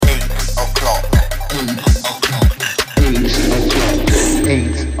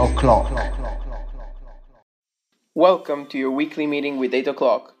o'clock. Welcome to your weekly meeting with 8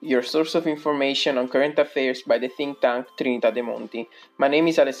 o'clock, your source of information on current affairs by the think tank Trinità de' Monti. My name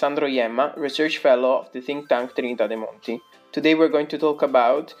is Alessandro Iemma, Research Fellow of the think tank Trinità de' Monti. Today we're going to talk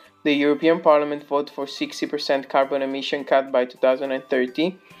about the European Parliament vote for 60% carbon emission cut by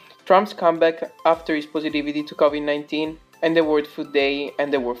 2030, Trump's comeback after his positivity to COVID-19, and the World Food Day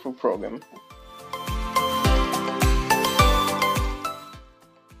and the World Food Programme.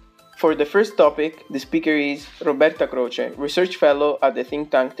 For the first topic, the speaker is Roberta Croce, Research Fellow at the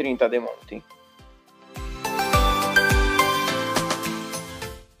think tank Trinità de' Monti.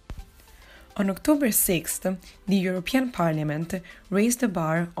 On October 6th, the European Parliament raised the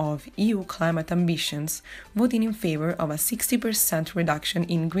bar of EU climate ambitions, voting in favor of a 60% reduction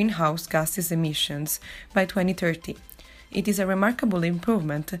in greenhouse gases emissions by 2030. It is a remarkable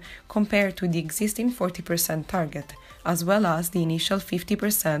improvement compared to the existing 40% target, as well as the initial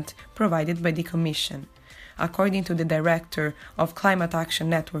 50% provided by the Commission. According to the director of Climate Action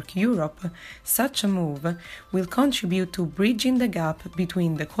Network Europe, such a move will contribute to bridging the gap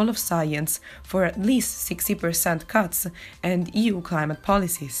between the call of science for at least 60% cuts and EU climate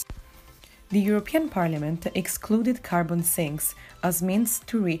policies. The European Parliament excluded carbon sinks as means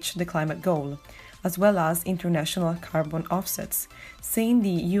to reach the climate goal, as well as international carbon offsets, saying the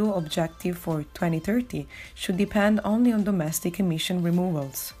EU objective for 2030 should depend only on domestic emission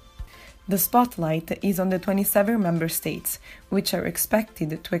removals. The spotlight is on the 27 member states, which are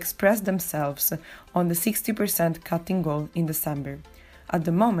expected to express themselves on the 60% cutting goal in December. At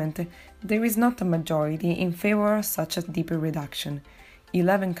the moment, there is not a majority in favor of such a deeper reduction.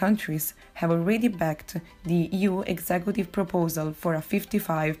 11 countries have already backed the EU executive proposal for a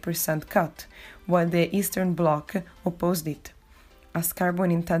 55% cut, while the Eastern Bloc opposed it. As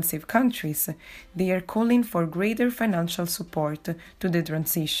carbon-intensive countries, they are calling for greater financial support to the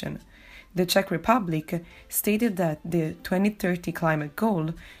transition. The Czech Republic stated that the 2030 climate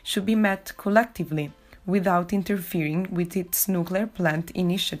goal should be met collectively, without interfering with its nuclear plant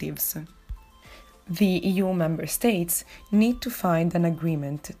initiatives. The EU member states need to find an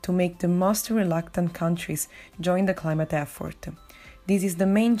agreement to make the most reluctant countries join the climate effort. This is the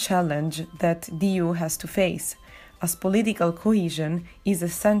main challenge that the EU has to face, as political cohesion is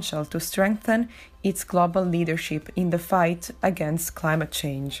essential to strengthen its global leadership in the fight against climate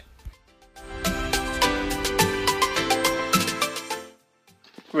change.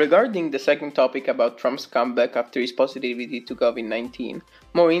 Regarding the second topic about Trump's comeback after his positivity to COVID-19,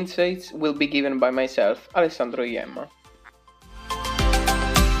 more insights will be given by myself, Alessandro Iemma.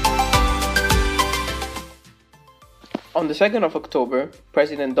 On the 2nd of October,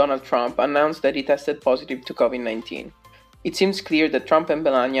 President Donald Trump announced that he tested positive to COVID-19. It seems clear that Trump and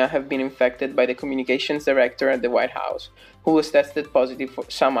Melania have been infected by the communications director at the White House, who was tested positive for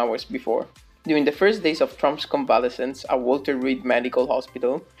some hours before. During the first days of Trump's convalescence at Walter Reed Medical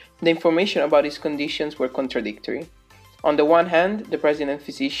Hospital, the information about his conditions were contradictory. On the one hand, the president's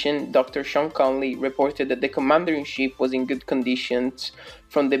physician, Dr. Sean Conley, reported that the commander-in-chief was in good conditions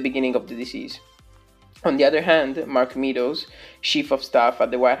from the beginning of the disease. On the other hand, Mark Meadows, chief of staff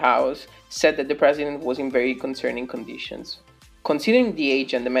at the White House, said that the president was in very concerning conditions. Considering the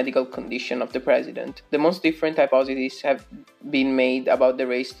age and the medical condition of the president, the most different hypotheses have been made about the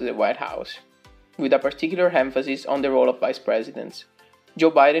race to the White House, with a particular emphasis on the role of vice presidents. Joe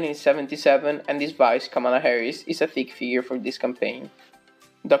Biden is 77 and his vice, Kamala Harris, is a thick figure for this campaign.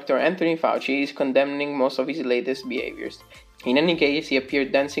 Dr. Anthony Fauci is condemning most of his latest behaviors. In any case, he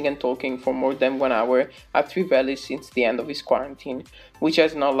appeared dancing and talking for more than 1 hour at 3 rallies since the end of his quarantine, which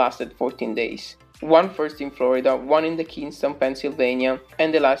has now lasted 14 days. One first in Florida, one in Kinston, Pennsylvania,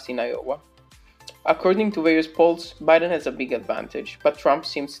 and the last in Iowa. According to various polls, Biden has a big advantage, but Trump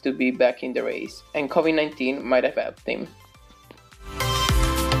seems to be back in the race, and COVID-19 might have helped him.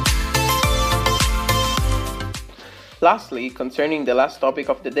 Lastly, concerning the last topic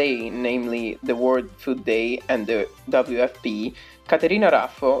of the day, namely the World Food Day and the WFP, Caterina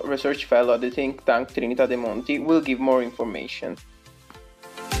Raffo, Research Fellow at the think tank Trinità de' Monti, will give more information.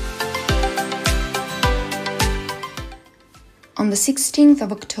 On the 16th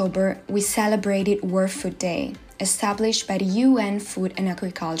of October, we celebrated World Food Day, established by the UN Food and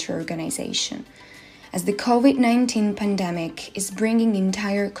Agriculture Organization. As the COVID-19 pandemic is bringing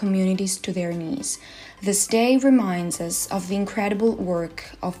entire communities to their knees, this day reminds us of the incredible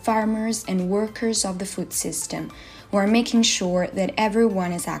work of farmers and workers of the food system who are making sure that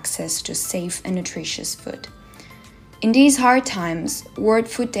everyone has access to safe and nutritious food. In these hard times, World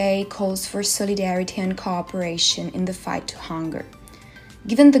Food Day calls for solidarity and cooperation in the fight to hunger.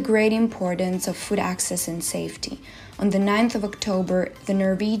 Given the great importance of food access and safety, on the 9th of October, the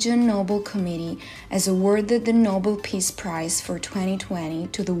Norwegian Nobel Committee has awarded the Nobel Peace Prize for 2020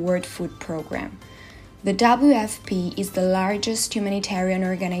 to the World Food Programme. The WFP is the largest humanitarian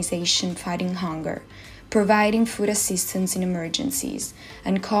organization fighting hunger, providing food assistance in emergencies,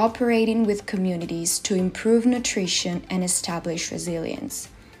 and cooperating with communities to improve nutrition and establish resilience.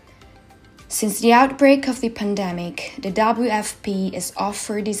 Since the outbreak of the pandemic, the WFP has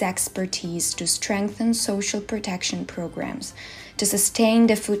offered its expertise to strengthen social protection programs, to sustain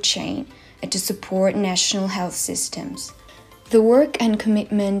the food chain, and to support national health systems. The work and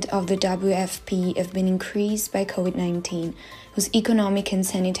commitment of the WFP have been increased by COVID-19, whose economic and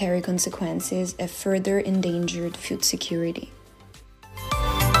sanitary consequences have further endangered food security.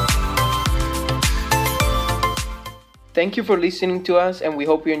 Thank you for listening to us, and we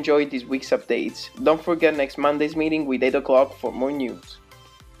hope you enjoyed this week's updates. Don't forget next Monday's meeting with 8 o'clock for more news.